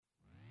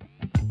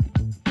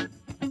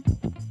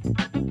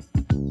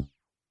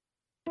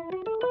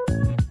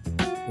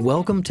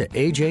Welcome to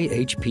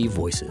AJHP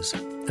Voices,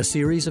 a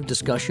series of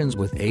discussions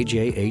with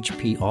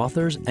AJHP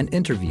authors and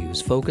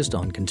interviews focused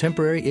on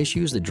contemporary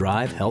issues that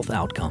drive health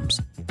outcomes.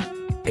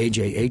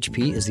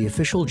 AJHP is the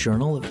official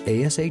journal of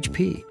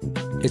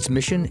ASHP. Its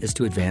mission is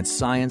to advance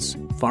science,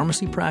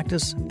 pharmacy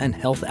practice, and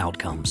health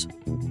outcomes.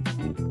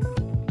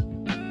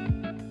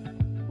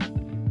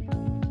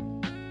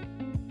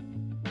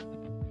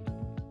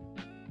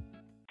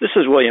 This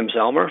is William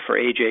Zelmer for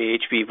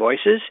AJHP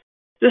Voices.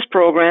 This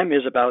program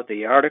is about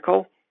the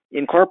article,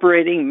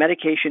 Incorporating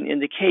Medication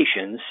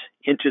Indications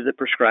into the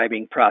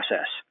Prescribing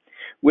Process.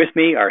 With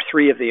me are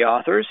three of the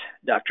authors,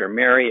 Dr.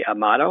 Mary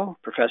Amato,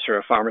 Professor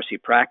of Pharmacy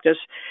Practice,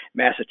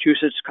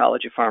 Massachusetts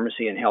College of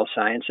Pharmacy and Health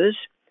Sciences,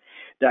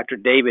 Dr.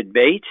 David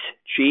Bates,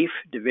 Chief,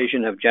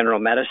 Division of General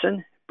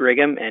Medicine,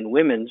 Brigham and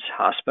Women's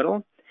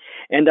Hospital,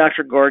 and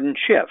Dr. Gordon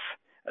Schiff,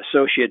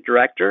 Associate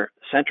Director,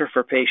 Center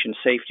for Patient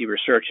Safety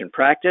Research and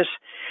Practice,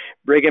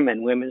 Brigham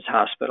and Women's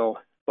Hospital,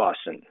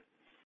 Boston.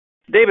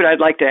 David, I'd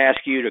like to ask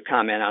you to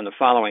comment on the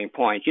following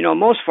point. You know,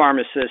 most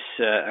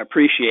pharmacists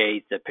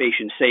appreciate the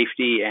patient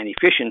safety and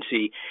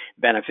efficiency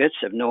benefits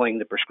of knowing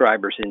the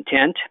prescriber's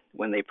intent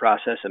when they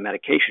process a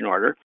medication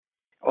order.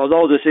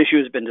 Although this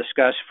issue has been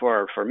discussed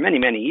for many,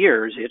 many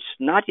years, it's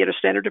not yet a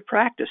standard of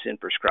practice in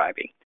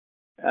prescribing.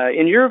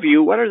 In your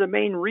view, what are the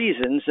main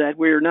reasons that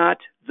we're not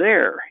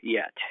there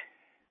yet?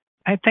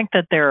 I think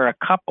that there are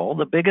a couple.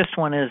 The biggest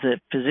one is that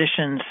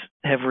physicians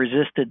have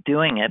resisted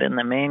doing it, and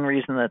the main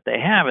reason that they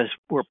have is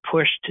we're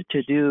pushed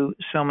to do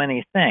so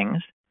many things.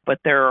 But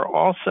there are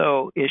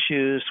also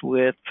issues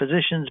with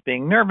physicians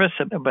being nervous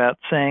about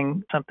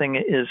saying something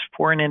is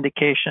for an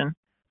indication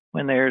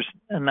when there's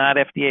not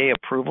FDA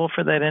approval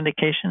for that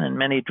indication, and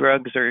many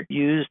drugs are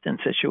used in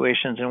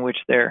situations in which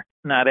they're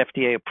not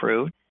FDA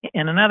approved.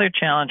 And another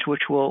challenge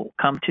which we'll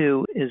come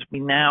to is we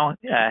now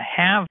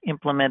have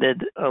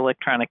implemented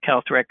electronic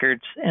health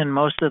records, and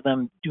most of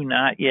them do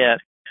not yet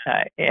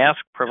ask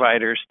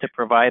providers to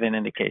provide an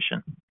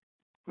indication.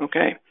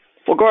 Okay.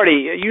 Well,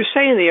 Gordy, you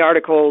say in the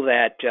article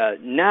that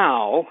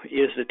now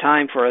is the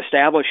time for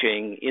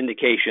establishing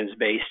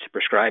indications-based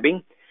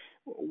prescribing.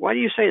 Why do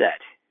you say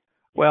that?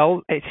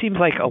 Well, it seems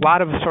like a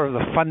lot of sort of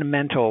the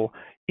fundamental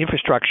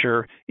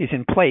infrastructure is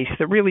in place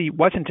that really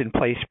wasn't in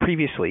place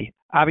previously.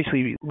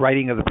 Obviously,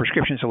 writing of the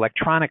prescriptions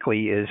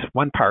electronically is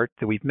one part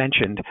that we've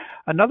mentioned.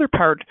 Another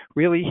part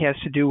really has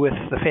to do with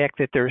the fact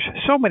that there's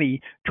so many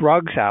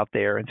drugs out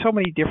there and so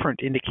many different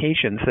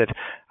indications that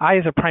I,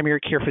 as a primary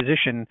care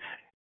physician,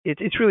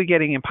 it's really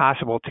getting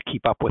impossible to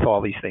keep up with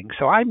all these things.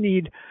 So I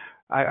need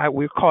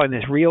we're calling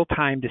this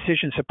real-time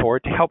decision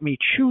support to help me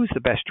choose the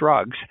best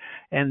drugs.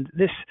 And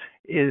this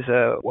is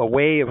a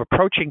way of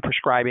approaching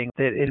prescribing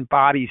that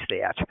embodies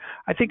that.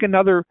 I think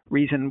another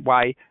reason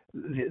why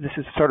this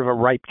is sort of a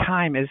ripe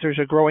time is there's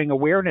a growing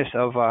awareness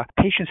of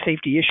patient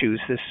safety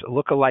issues. This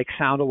look-alike,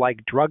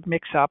 sound-alike drug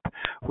mix-up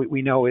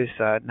we know is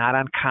not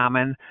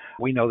uncommon.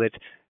 We know that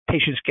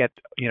patients get,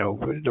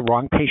 the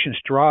wrong patient's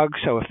drug.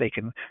 So if they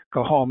can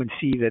go home and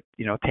see that,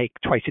 take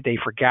twice a day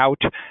for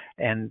gout,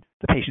 and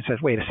the patient says,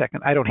 wait a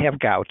second, I don't have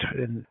gout.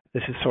 And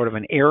this is sort of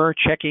an error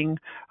checking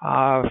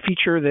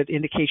feature that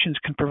indications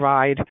can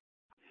provide.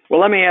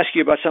 Well, let me ask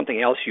you about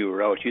something else you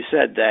wrote. You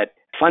said that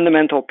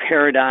fundamental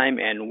paradigm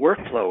and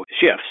workflow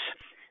shifts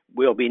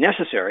will be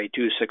necessary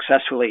to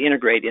successfully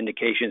integrate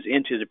indications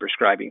into the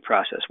prescribing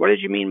process. What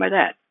did you mean by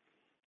that?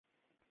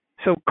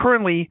 So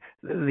currently,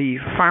 the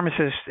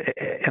pharmacists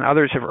and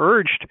others have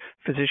urged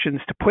physicians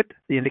to put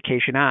the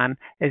indication on.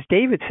 As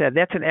David said,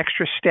 that's an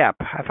extra step.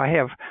 If I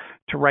have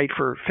to write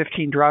for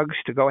 15 drugs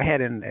to go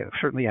ahead and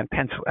certainly on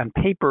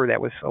paper, that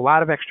was a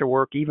lot of extra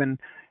work, even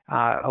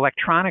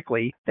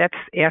electronically, that's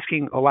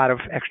asking a lot of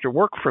extra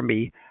work from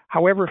me.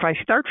 However, if I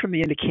start from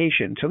the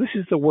indication, so this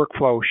is the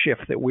workflow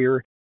shift that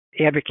we're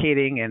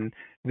advocating and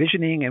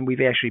visioning, and we've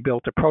actually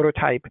built a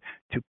prototype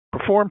to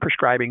perform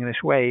prescribing in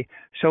this way.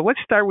 So let's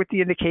start with the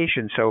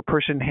indication. So a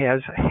person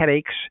has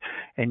headaches,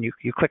 and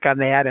you click on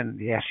that, and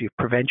it asks you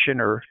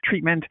prevention or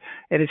treatment,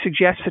 and it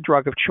suggests a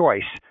drug of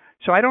choice.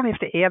 So I don't have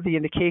to add the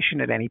indication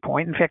at any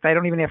point. In fact, I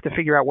don't even have to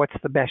figure out what's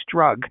the best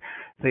drug.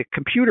 The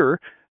computer,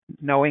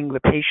 knowing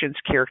the patient's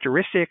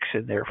characteristics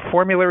and their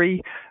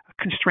formulary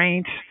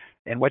constraints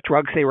and what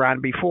drugs they were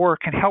on before,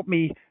 can help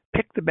me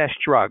pick the best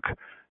drug.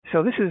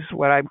 So this is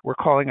what we're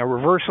calling a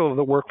reversal of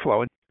the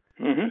workflow.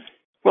 Mm-hmm.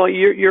 Well,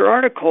 your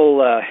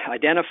article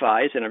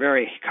identifies in a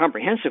very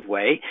comprehensive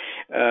way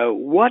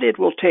what it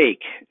will take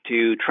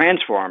to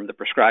transform the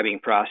prescribing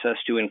process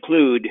to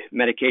include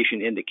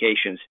medication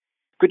indications.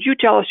 Could you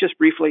tell us just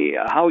briefly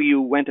how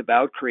you went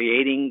about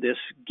creating this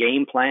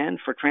game plan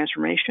for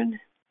transformation?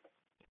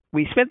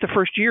 We spent the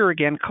first year,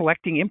 again,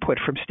 collecting input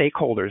from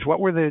stakeholders.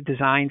 What were the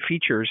design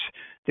features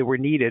that were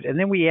needed? And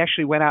then we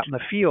actually went out in the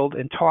field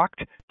and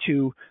talked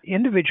to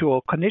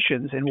individual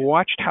clinicians and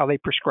watched how they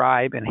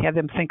prescribe and had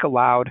them think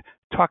aloud,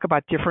 talk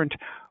about different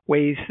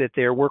ways that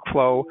their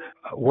workflow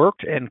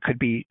worked and could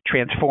be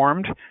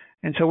transformed.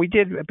 And so we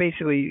did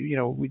basically,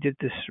 we did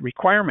this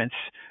requirements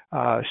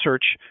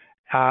search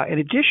In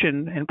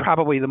addition, and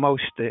probably the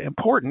most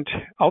important,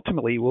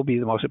 ultimately will be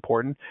the most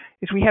important,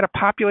 is we had to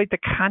populate the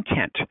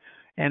content.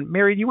 And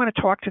Mary, do you want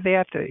to talk to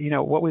that?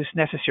 What was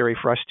necessary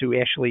for us to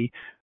actually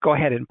go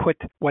ahead and put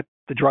what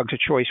the drugs of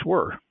choice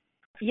were?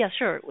 Yeah,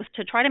 sure. It was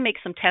to try to make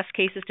some test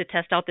cases to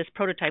test out this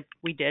prototype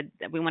we did.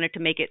 We wanted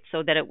to make it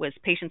so that it was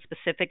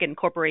patient-specific and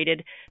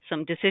incorporated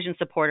some decision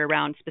support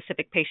around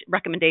specific patient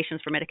recommendations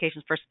for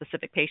medications for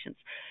specific patients.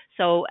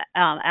 So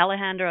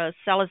Alejandra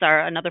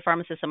Salazar, another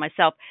pharmacist, and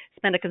myself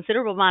spent a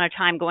considerable amount of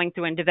time going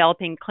through and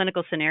developing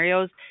clinical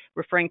scenarios,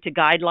 referring to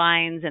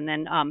guidelines, and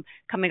then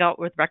coming out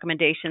with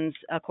recommendations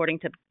according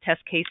to test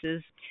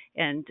cases.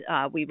 And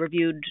we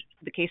reviewed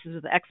the cases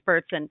with the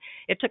experts, and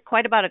it took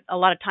quite a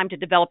lot of time to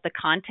develop the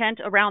content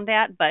around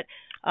that, but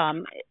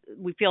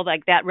we feel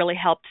like that really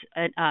helped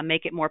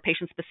make it more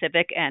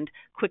patient-specific and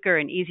quicker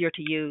and easier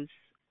to use.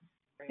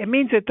 It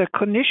means that the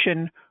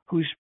clinician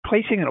who's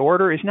placing an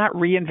order is not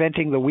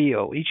reinventing the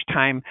wheel each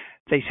time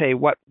they say,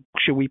 what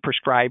should we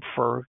prescribe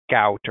for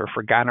gout or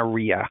for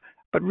gonorrhea,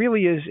 but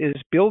really is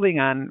building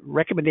on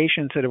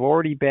recommendations that have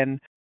already been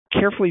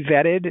carefully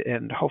vetted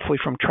and hopefully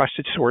from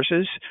trusted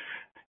sources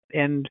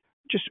and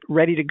just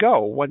ready to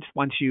go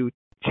once you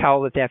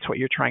tell that that's what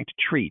you're trying to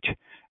treat.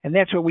 And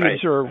that's what we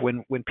observe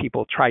when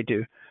people try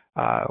to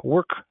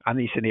work on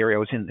these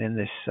scenarios in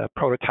this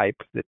prototype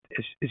that,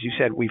 as you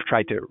said, we've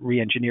tried to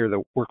re-engineer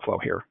the workflow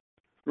here.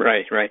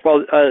 Right.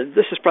 Well,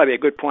 this is probably a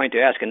good point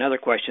to ask another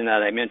question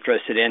that I'm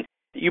interested in.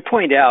 You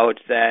point out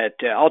that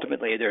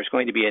ultimately there's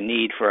going to be a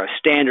need for a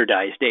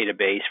standardized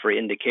database for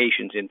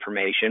indications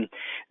information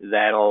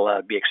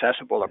that'll be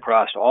accessible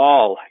across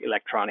all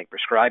electronic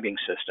prescribing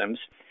systems.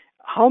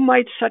 How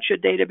might such a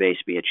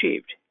database be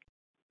achieved?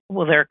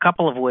 Well, there are a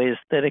couple of ways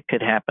that it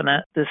could happen.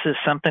 This is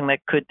something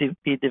that could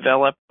be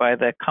developed by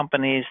the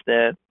companies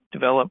that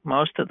develop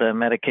most of the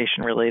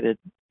medication-related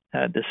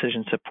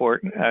decision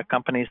support,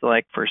 companies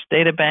like First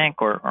Data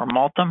Bank or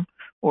Multum,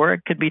 or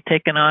it could be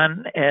taken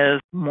on as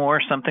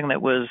more something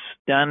that was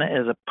done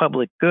as a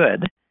public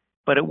good,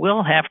 but it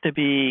will have to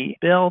be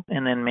built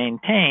and then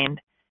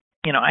maintained.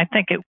 I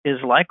think it is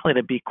likely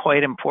to be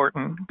quite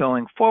important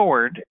going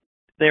forward.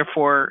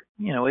 Therefore,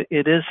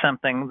 it is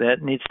something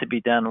that needs to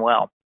be done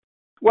well.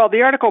 Well,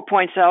 the article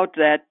points out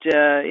that,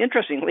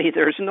 interestingly,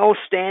 there's no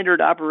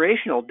standard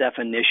operational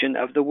definition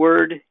of the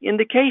word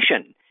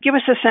indication. Give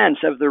us a sense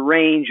of the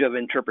range of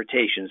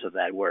interpretations of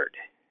that word.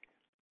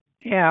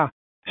 Yeah.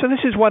 So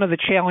this is one of the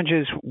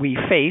challenges we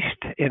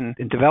faced in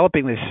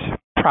developing this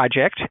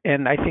project,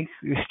 and I think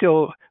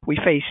we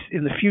face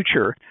in the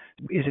future.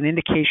 Is an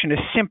indication a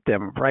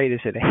symptom, right? Is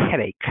it a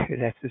headache?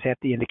 Is that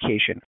the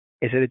indication?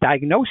 Is it a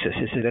diagnosis?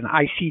 Is it an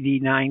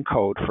ICD-9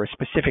 code for a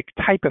specific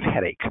type of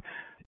headache?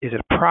 Is it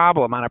a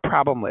problem on a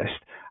problem list?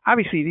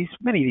 Obviously,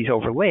 many of these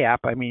overlap.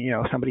 I mean,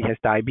 somebody has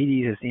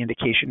diabetes as the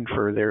indication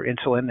for their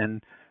insulin,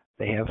 and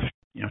they have,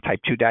 type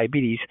 2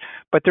 diabetes.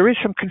 But there is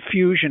some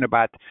confusion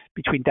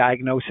between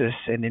diagnosis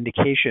and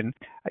indication.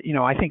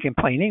 I think in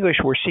plain English,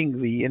 we're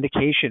seeing the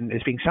indication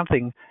as being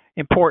something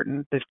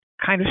important that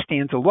kind of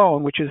stands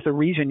alone, which is the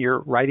reason you're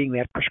writing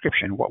that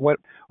prescription.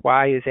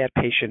 Why is that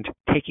patient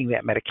taking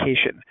that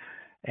medication?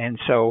 And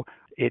so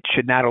it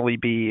should not only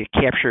be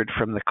captured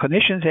from the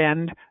clinician's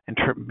end and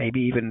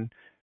maybe even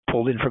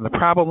pulled in from the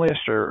problem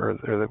list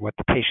or what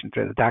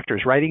the doctor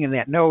is writing in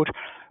that note,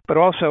 but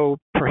also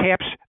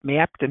perhaps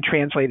mapped and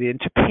translated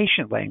into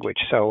patient language.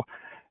 So,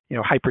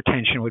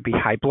 hypertension would be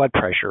high blood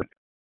pressure.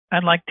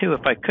 I'd like to,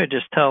 if I could,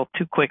 just tell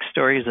two quick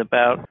stories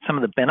about some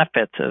of the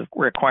benefits of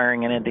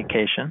requiring an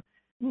indication.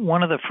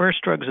 One of the first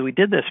drugs that we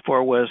did this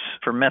for was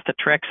for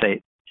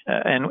methotrexate.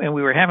 And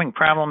we were having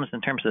problems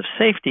in terms of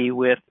safety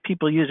with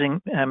people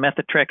using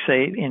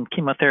methotrexate in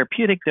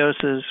chemotherapeutic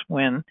doses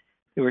when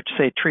they were,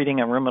 say, treating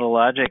a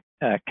rheumatologic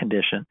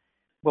condition.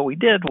 What we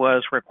did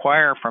was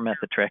require for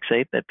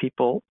methotrexate that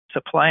people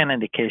supply an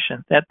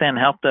indication. That then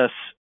helped us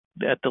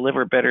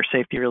deliver better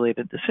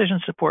safety-related decision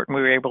support, and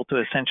we were able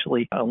to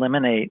essentially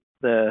eliminate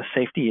the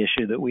safety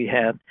issue that we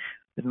had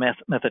with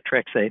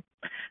methotrexate.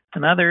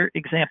 Another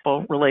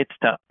example relates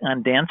to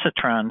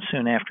ondansetron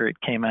soon after it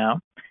came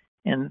out.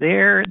 And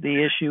there,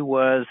 the issue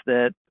was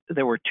that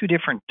there were two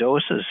different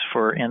doses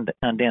for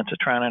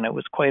ondansetron, and it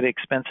was quite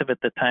expensive at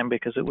the time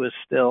because it was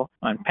still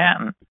on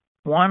patent.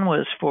 One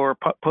was for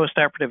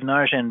postoperative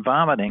nausea and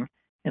vomiting,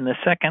 and the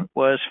second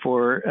was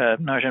for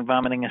nausea and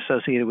vomiting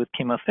associated with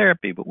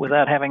chemotherapy. But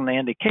without having the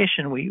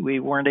indication, we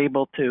weren't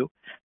able to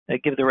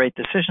give the right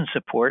decision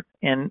support.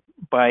 And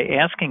by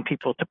asking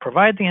people to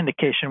provide the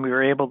indication, we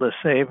were able to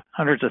save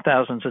hundreds of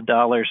thousands of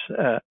dollars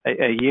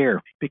a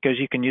year because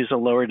you can use a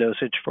lower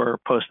dosage for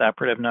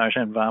postoperative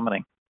nausea and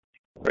vomiting.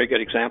 Very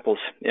good examples,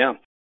 yeah.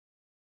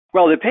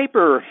 Well, the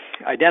paper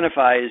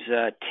identifies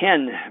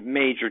 10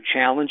 major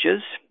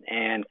challenges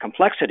and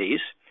complexities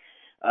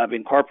of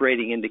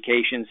incorporating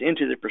indications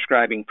into the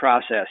prescribing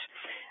process.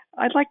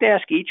 I'd like to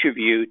ask each of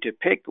you to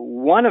pick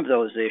one of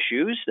those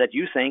issues that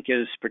you think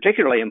is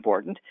particularly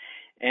important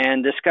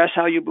and discuss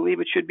how you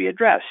believe it should be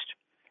addressed.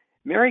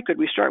 Mary, could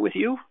we start with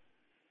you?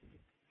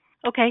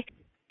 Okay.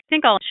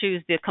 think I'll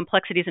choose the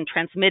complexities in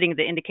transmitting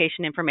the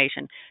indication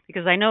information,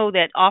 because I know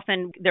that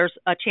often there's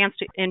a chance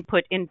to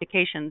input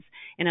indications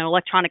in an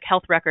electronic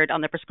health record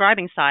on the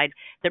prescribing side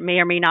that may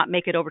or may not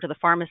make it over to the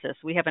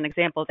pharmacist. We have an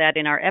example of that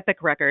in our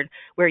EPIC record,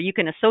 where you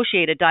can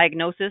associate a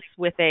diagnosis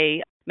with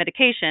a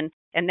medication,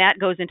 and that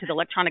goes into the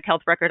electronic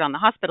health record on the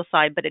hospital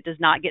side, but it does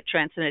not get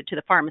transmitted to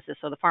the pharmacist,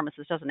 so the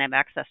pharmacist doesn't have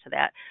access to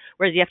that.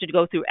 Whereas you have to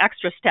go through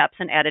extra steps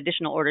and add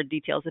additional order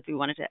details if you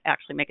wanted to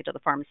actually make it to the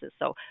pharmacist.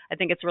 So I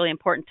think it's really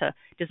important to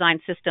design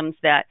systems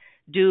that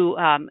do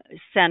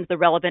send the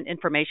relevant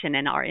information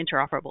and are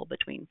interoperable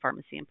between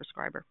pharmacy and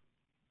prescriber.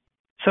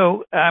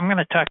 So I'm going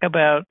to talk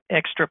about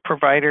extra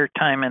provider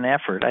time and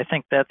effort. I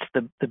think that's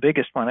the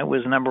biggest one. It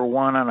was number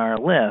one on our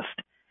list.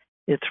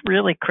 It's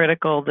really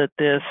critical that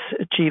this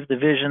achieve the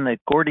vision that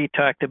Gordy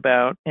talked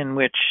about, in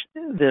which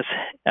this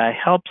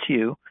helps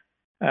you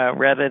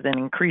rather than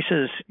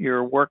increases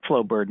your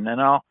workflow burden.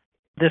 And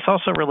this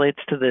also relates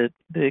to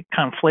the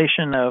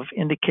conflation of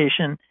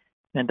indication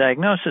and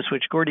diagnosis,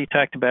 which Gordy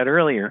talked about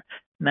earlier.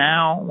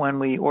 Now, when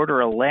we order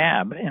a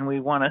lab and we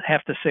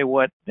have to say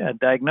what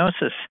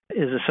diagnosis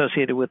is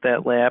associated with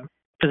that lab,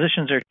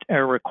 physicians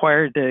are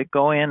required to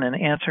go in and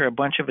answer a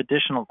bunch of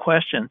additional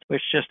questions,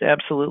 which just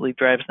absolutely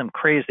drives them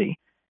crazy.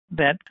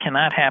 That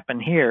cannot happen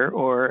here,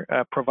 or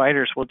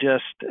providers will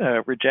just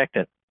reject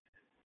it.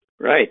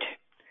 Right.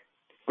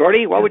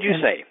 Gordy, what would you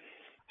say?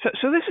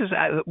 So this is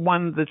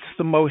one that's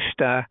the most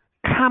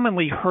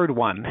commonly heard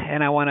one,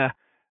 and I want to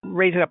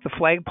raise it up the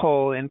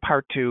flagpole in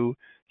part to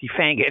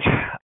defang it.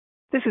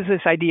 This is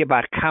this idea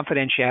about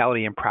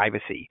confidentiality and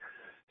privacy.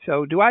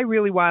 So do I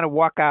really want to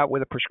walk out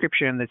with a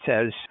prescription that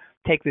says,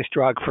 take this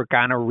drug for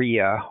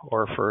gonorrhea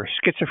or for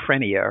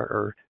schizophrenia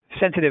or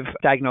sensitive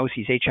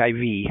diagnoses,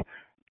 HIV?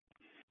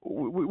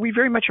 We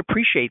very much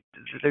appreciate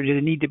the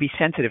need to be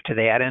sensitive to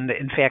that. And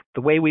in fact,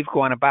 the way we've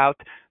gone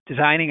about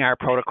designing our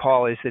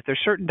protocol is that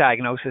there's certain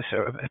diagnoses,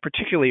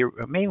 particularly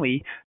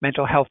mainly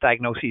mental health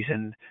diagnoses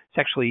and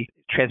sexually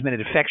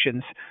transmitted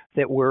infections,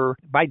 that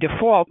by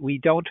default, we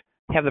don't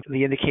have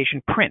the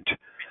indication print.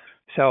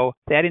 So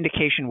that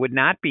indication would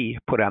not be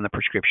put on the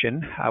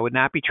prescription, would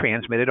not be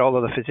transmitted,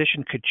 although the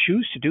physician could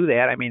choose to do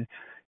that. I mean,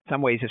 in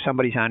some ways, if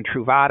somebody's on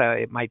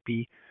Truvada, it might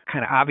be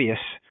kind of obvious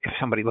if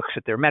somebody looks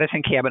at their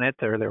medicine cabinet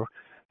or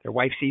their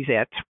wife sees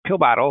that pill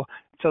bottle.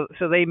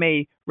 So they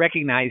may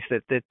recognize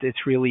that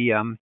it's really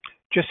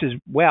just as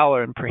well,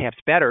 or perhaps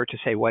better, to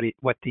say what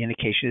the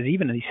indication is,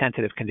 even in these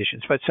sensitive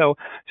conditions. But so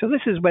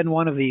this has been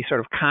one of the sort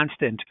of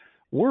constant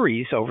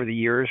worries over the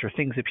years, or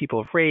things that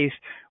people have raised.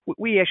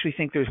 We actually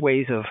think there's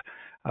ways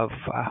of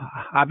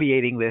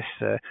obviating this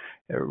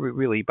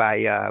really by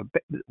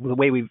the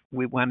way we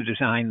want to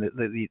design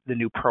the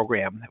new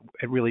program,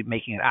 really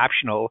making it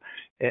optional,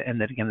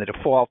 and that again the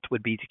default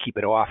would be to keep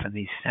it off in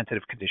these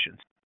sensitive conditions.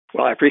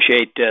 Well, I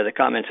appreciate the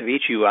comments of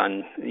each of you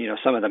on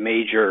some of the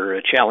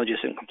major challenges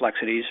and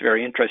complexities.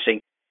 Very interesting.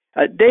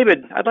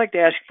 David, I'd like to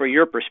ask for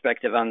your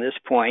perspective on this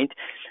point.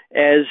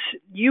 As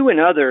you and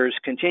others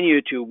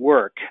continue to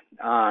work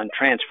on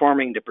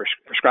transforming the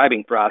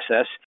prescribing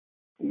process,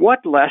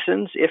 what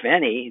lessons, if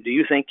any, do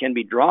you think can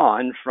be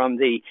drawn from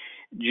the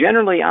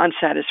generally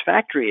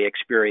unsatisfactory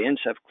experience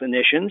of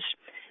clinicians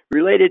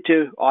related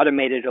to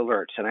automated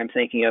alerts? And I'm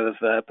thinking of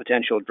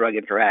potential drug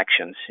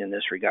interactions in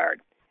this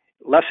regard.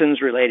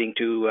 Lessons relating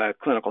to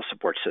clinical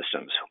support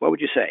systems. What would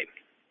you say?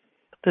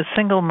 The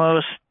single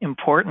most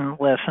important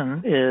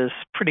lesson is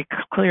pretty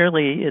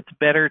clearly it's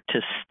better to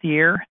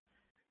steer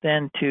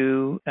than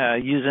to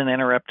use an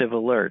interruptive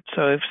alert.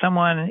 So if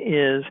someone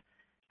is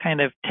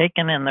kind of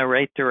taken in the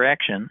right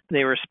direction,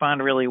 they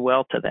respond really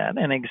well to that.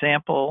 An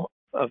example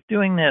of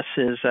doing this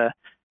is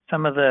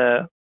some of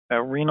the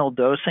renal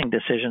dosing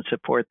decision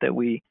support that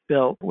we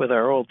built with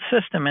our old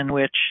system, in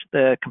which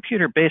the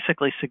computer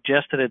basically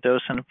suggested a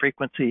dose and a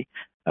frequency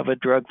of a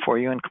drug for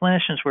you, and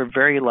clinicians were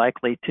very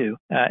likely to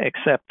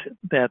accept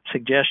that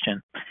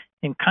suggestion.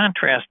 In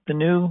contrast, the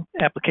new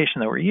application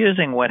that we're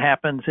using, what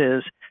happens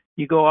is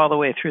you go all the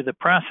way through the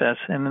process,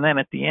 and then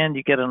at the end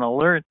you get an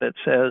alert that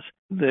says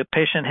the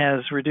patient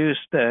has reduced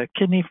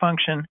kidney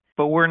function,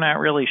 but we're not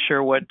really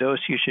sure what dose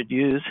you should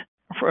use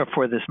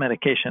for this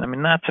medication. I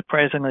mean, not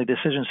surprisingly,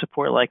 decision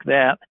support like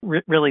that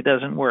really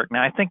doesn't work.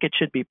 Now, I think it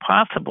should be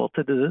possible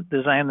to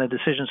design the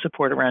decision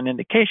support around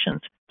indications.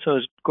 So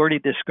as Gordy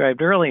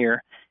described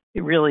earlier,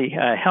 it really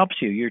helps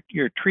you.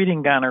 You're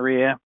treating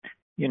gonorrhea.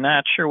 You're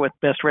not sure what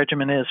the best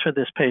regimen is for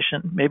this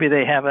patient. Maybe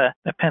they have a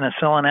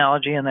penicillin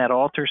allergy and that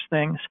alters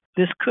things.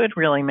 This could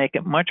really make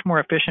it much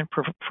more efficient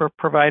for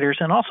providers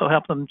and also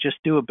help them just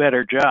do a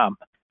better job.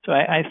 So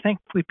I think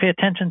we pay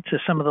attention to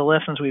some of the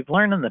lessons we've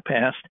learned in the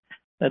past,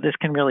 that this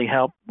can really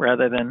help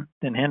rather than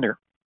hinder.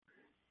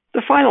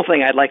 The final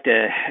thing I'd like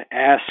to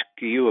ask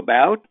you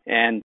about,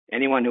 and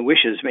anyone who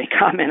wishes may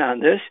comment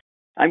on this,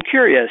 I'm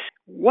curious,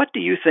 what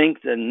do you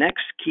think the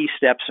next key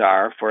steps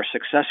are for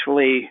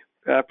successfully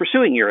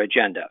pursuing your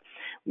agenda?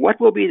 What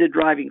will be the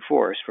driving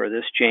force for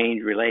this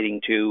change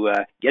relating to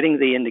getting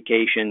the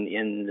indication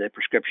in the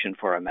prescription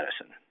for a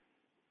medicine?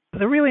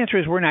 The real answer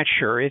is we're not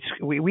sure.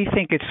 We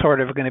think it's sort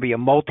of going to be a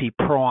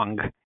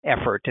multi-pronged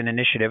effort and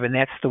initiative, and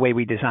that's the way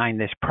we designed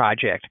this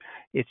project.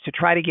 It's to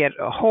try to get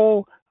a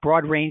whole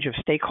broad range of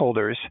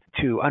stakeholders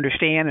to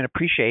understand and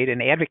appreciate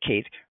and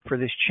advocate for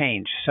this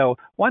change. So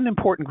one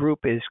important group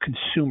is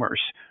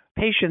consumers.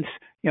 Patients,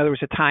 there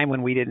was a time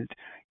when we didn't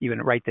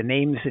even write the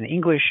names in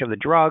English of the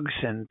drugs,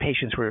 and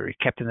patients were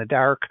kept in the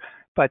dark.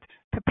 But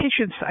the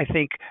patients, I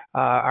think,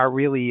 are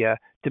really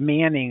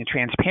demanding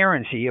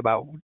transparency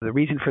about the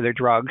reason for their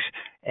drugs.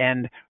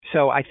 And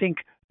so I think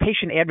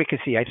patient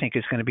advocacy,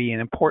 is going to be an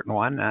important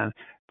one.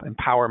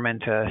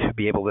 Empowerment to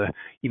be able to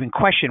even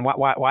question,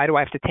 why do I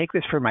have to take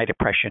this for my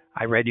depression?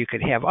 I read you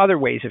could have other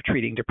ways of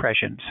treating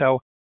depression.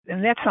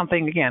 And that's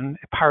something, again,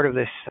 part of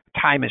this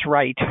time is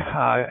right,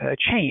 a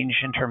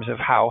change in terms of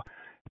how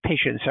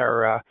patients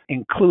are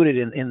included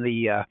in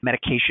the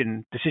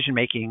medication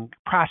decision-making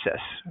process.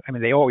 I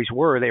mean, they always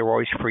were. They were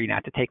always free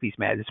not to take these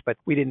meds, but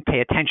we didn't pay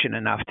attention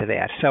enough to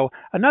that. So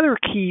another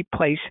key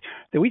place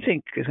that we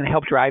think is going to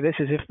help drive this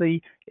is if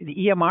the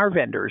EMR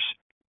vendors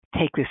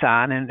take this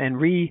on and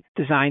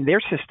redesign their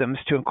systems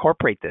to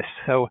incorporate this.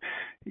 So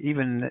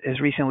even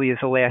as recently as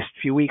the last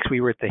few weeks, we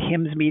were at the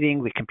HIMSS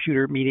meeting, the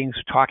computer meetings,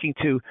 talking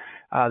to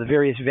the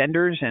various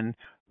vendors, and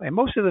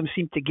most of them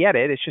seem to get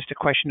it. It's just a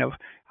question of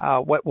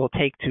what will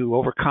take to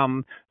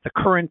overcome the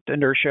current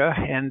inertia.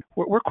 And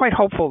we're quite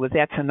hopeful that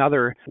that's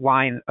another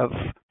line of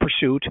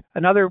pursuit.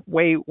 Another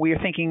way we are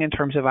thinking in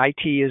terms of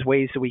IT is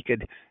ways that we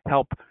could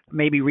help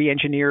maybe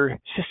re-engineer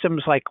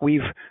systems like we've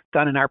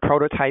done in our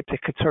prototype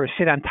that could sort of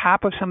sit on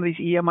top of some of these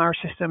EMR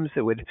systems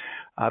that would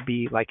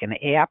be like an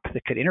app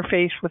that could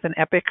interface with an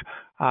Epic.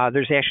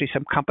 There's actually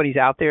some companies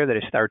out there that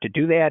have started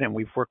to do that, and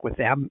we've worked with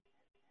them.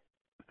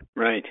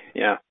 Right,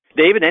 yeah.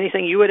 David,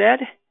 anything you would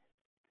add?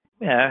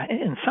 Yeah,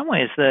 in some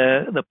ways,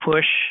 the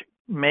push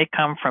may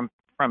come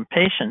from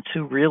patients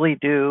who really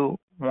do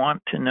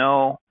want to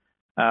know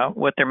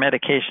what their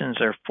medications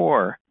are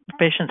for.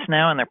 Patients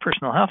now in their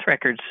personal health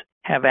records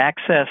have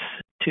access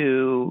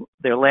to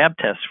their lab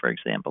tests, for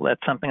example.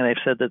 That's something they've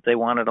said that they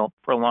wanted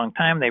for a long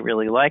time. They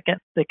really like it.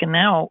 They can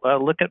now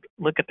look at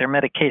their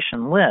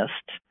medication list,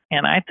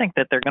 and I think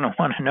that they're going to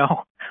want to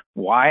know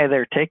why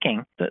they're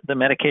taking the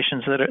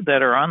medications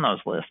that are on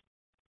those lists.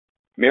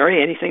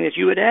 Mary, anything that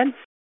you would add?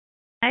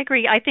 I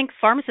agree. I think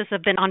pharmacists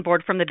have been on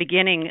board from the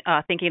beginning,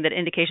 thinking that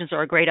indications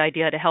are a great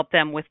idea to help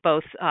them with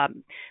both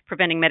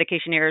preventing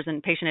medication errors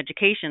and patient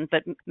education,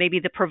 but maybe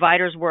the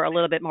providers were a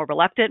little bit more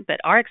reluctant. But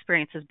our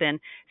experience has been,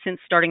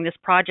 since starting this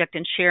project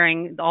and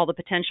sharing all the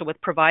potential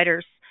with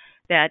providers,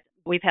 that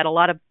we've had a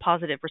lot of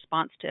positive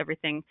response to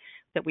everything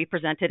that we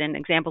presented and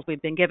examples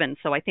we've been given.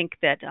 So I think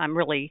that I'm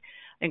really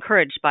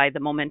encouraged by the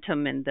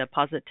momentum and the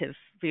positive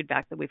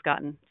feedback that we've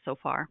gotten so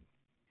far.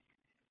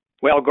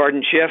 Well,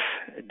 Gordon Schiff,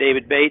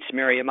 David Bates,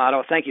 Mary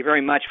Amato, thank you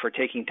very much for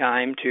taking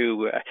time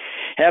to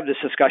have this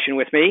discussion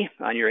with me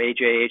on your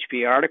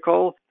AJHP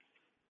article.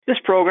 This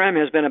program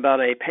has been about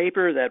a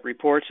paper that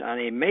reports on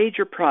a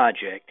major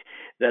project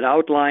that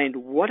outlined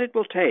what it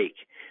will take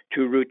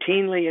to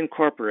routinely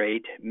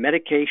incorporate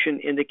medication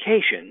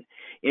indication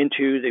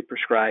into the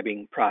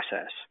prescribing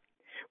process.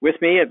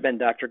 With me have been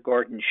Dr.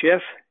 Gordon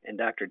Schiff and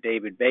Dr.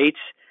 David Bates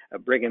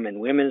of Brigham and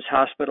Women's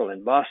Hospital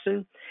in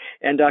Boston,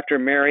 and Dr.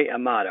 Mary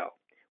Amato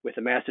with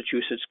the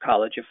Massachusetts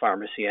College of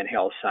Pharmacy and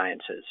Health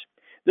Sciences.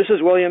 This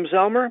is William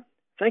Zellmer.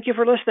 Thank you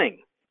for listening.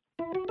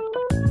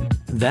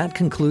 That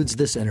concludes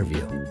this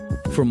interview.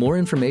 For more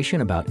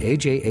information about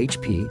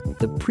AJHP,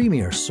 the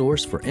premier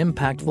source for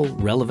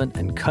impactful, relevant,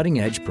 and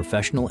cutting-edge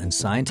professional and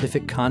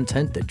scientific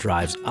content that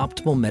drives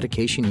optimal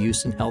medication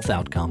use and health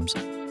outcomes,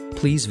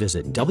 please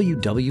visit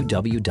www.ajhp.org.